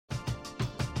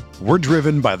We're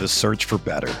driven by the search for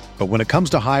better. But when it comes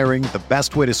to hiring, the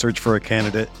best way to search for a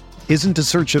candidate isn't to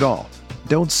search at all.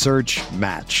 Don't search,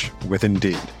 match with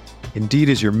Indeed. Indeed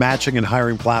is your matching and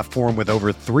hiring platform with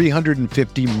over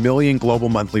 350 million global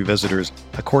monthly visitors,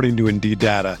 according to Indeed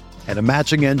data, and a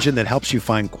matching engine that helps you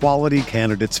find quality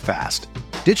candidates fast.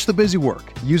 Ditch the busy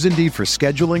work. Use Indeed for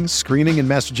scheduling, screening, and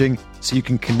messaging so you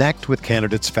can connect with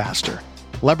candidates faster.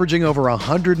 Leveraging over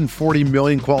 140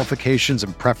 million qualifications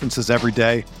and preferences every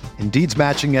day, Indeed's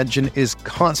matching engine is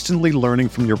constantly learning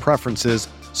from your preferences,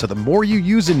 so the more you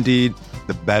use Indeed,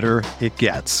 the better it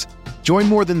gets. Join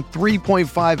more than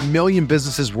 3.5 million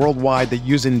businesses worldwide that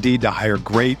use Indeed to hire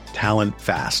great talent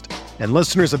fast. And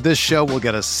listeners of this show will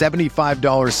get a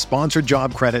 $75 sponsored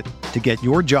job credit to get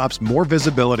your jobs more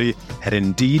visibility at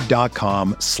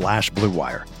Indeed.com/Blue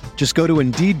Wire. Just go to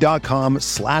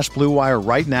Indeed.com/Blue Wire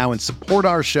right now and support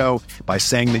our show by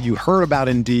saying that you heard about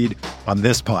Indeed on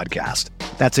this podcast.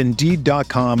 That's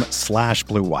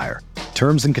Indeed.com/Blue Wire.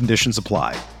 Terms and conditions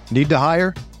apply. Need to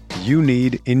hire? You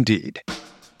need Indeed.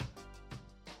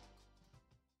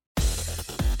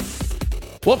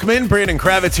 Welcome in, Brandon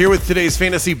Kravitz here with today's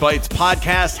Fantasy Bites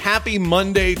podcast. Happy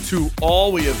Monday to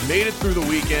all. We have made it through the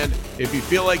weekend. If you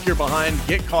feel like you're behind,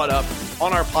 get caught up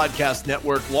on our podcast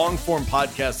network. Long-form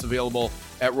podcasts available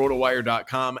at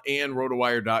rotowire.com and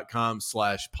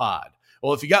rotowire.com/pod.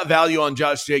 Well, if you got value on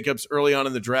Josh Jacobs early on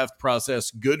in the draft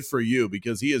process, good for you,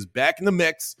 because he is back in the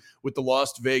mix with the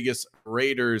Las Vegas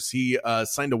Raiders. He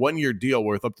signed a one-year deal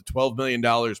worth up to $12 million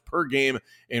per game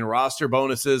in roster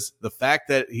bonuses. The fact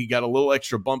that he got a little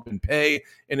extra bump in pay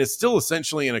and is still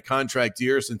essentially in a contract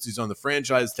year since he's on the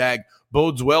franchise tag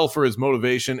bodes well for his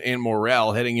motivation and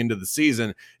morale heading into the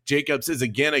season. Jacobs is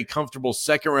again a comfortable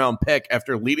second-round pick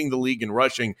after leading the league in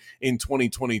rushing in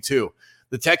 2022.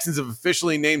 The Texans have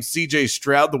officially named C.J.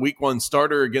 Stroud the Week 1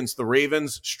 starter against the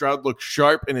Ravens. Stroud looked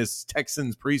sharp in his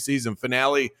Texans preseason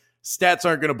finale. Stats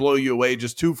aren't going to blow you away,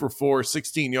 just 2 for 4,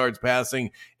 16 yards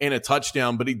passing, and a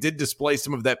touchdown, but he did display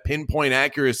some of that pinpoint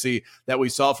accuracy that we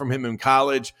saw from him in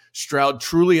college. Stroud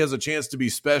truly has a chance to be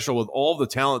special with all the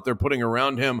talent they're putting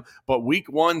around him, but Week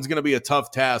 1 is going to be a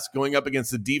tough task going up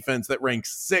against a defense that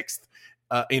ranks 6th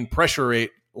in pressure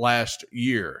rate last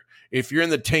year. If you're in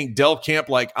the Tank Dell camp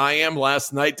like I am,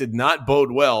 last night did not bode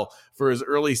well for his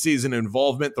early season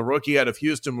involvement. The rookie out of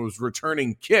Houston was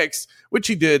returning kicks, which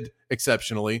he did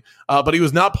exceptionally, but he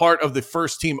was not part of the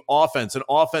first-team offense, an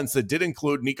offense that did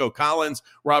include Nico Collins,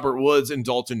 Robert Woods, and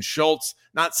Dalton Schultz.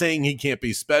 Not saying he can't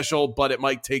be special, but it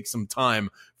might take some time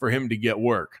for him to get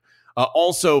work.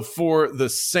 Also for the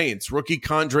Saints, rookie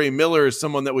Kondre Miller is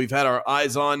someone that we've had our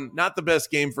eyes on. Not the best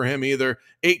game for him either.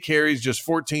 8 carries, just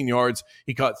 14 yards.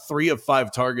 He caught 3 of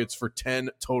 5 targets for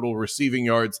 10 total receiving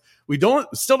yards. We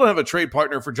still don't have a trade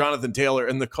partner for Jonathan Taylor,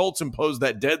 and the Colts imposed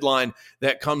that deadline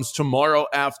that comes tomorrow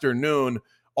afternoon.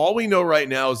 All we know right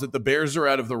now is that the Bears are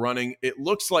out of the running. It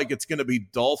looks like it's going to be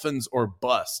Dolphins or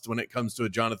bust when it comes to a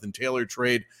Jonathan Taylor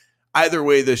trade. Either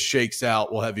way this shakes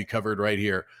out, we'll have you covered right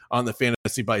here on the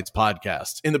Fantasy Bites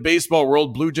podcast. In the baseball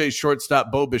world, Blue Jays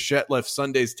shortstop Bo Bichette left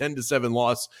Sunday's 10-7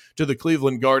 loss to the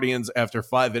Cleveland Guardians after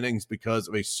 5 innings because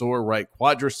of a sore right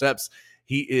quadriceps.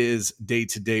 He is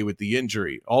day-to-day with the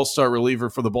injury. All-star reliever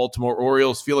for the Baltimore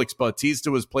Orioles, Felix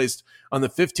Bautista, was placed on the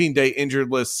 15-day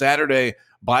injured list Saturday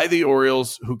by the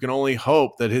Orioles, who can only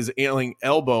hope that his ailing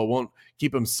elbow won't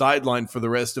keep him sidelined for the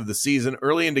rest of the season.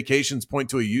 Early indications point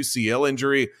to a UCL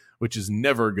injury, which is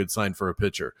never a good sign for a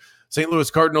pitcher. St.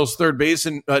 Louis Cardinals third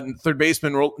baseman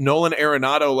Nolan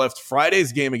Arenado left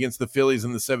Friday's game against the Phillies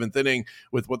in the 7th inning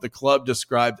with what the club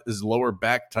described as lower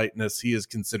back tightness. He is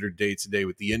considered day-to-day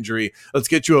with the injury. Let's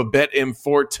get you a bet in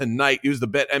for tonight. Use the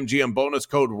BetMGM bonus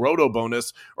code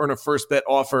ROTOBONUS. Earn a first bet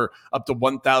offer up to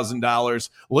 $1,000.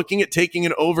 Looking at taking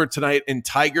an over tonight in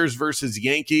Tigers versus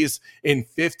Yankees. In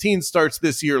 15 starts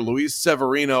this year, Luis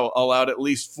Severino allowed at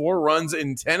least 4 runs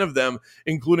in 10 of them,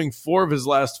 including 4 of his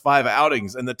last 5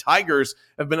 outings. And the Tigers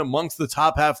have been amongst the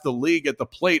top half of the league at the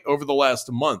plate over the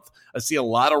last month. I see a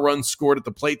lot of runs scored at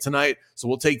the plate tonight, so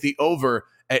we'll take the over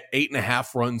at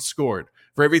 8.5 runs scored.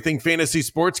 For everything fantasy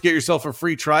sports, get yourself a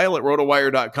free trial at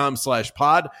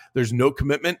rotowire.com/pod. There's no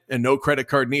commitment and no credit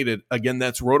card needed. Again,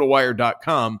 that's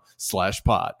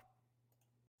rotowire.com/pod.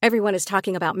 Everyone is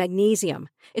talking about magnesium.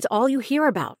 It's all you hear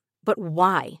about. But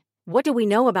why? What do we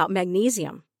know about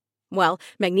magnesium? Well,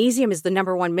 magnesium is the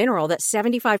 #1 mineral that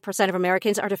 75% of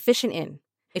Americans are deficient in.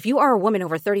 If you are a woman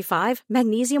over 35,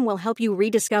 magnesium will help you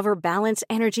rediscover balance,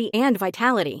 energy, and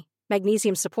vitality.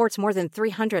 Magnesium supports more than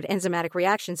 300 enzymatic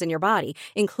reactions in your body,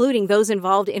 including those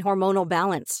involved in hormonal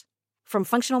balance. From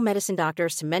functional medicine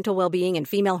doctors to mental well-being and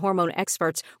female hormone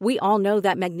experts, we all know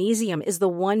that magnesium is the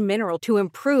one mineral to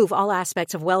improve all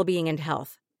aspects of well-being and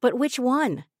health. But which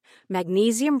one?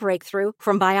 Magnesium Breakthrough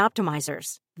from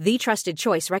Bioptimizers, the trusted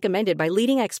choice recommended by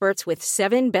leading experts with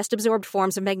 7 best-absorbed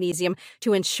forms of magnesium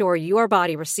to ensure your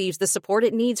body receives the support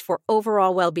it needs for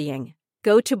overall well-being.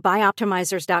 Go to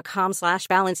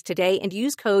bioptimizers.com/balance today and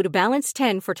use code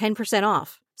BALANCE10 for 10%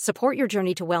 off. Support your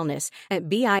journey to wellness at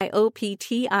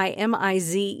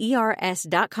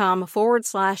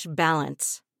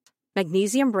bioptimizers.com/balance.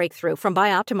 Magnesium Breakthrough from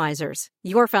Bioptimizers,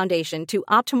 your foundation to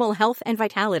optimal health and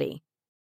vitality.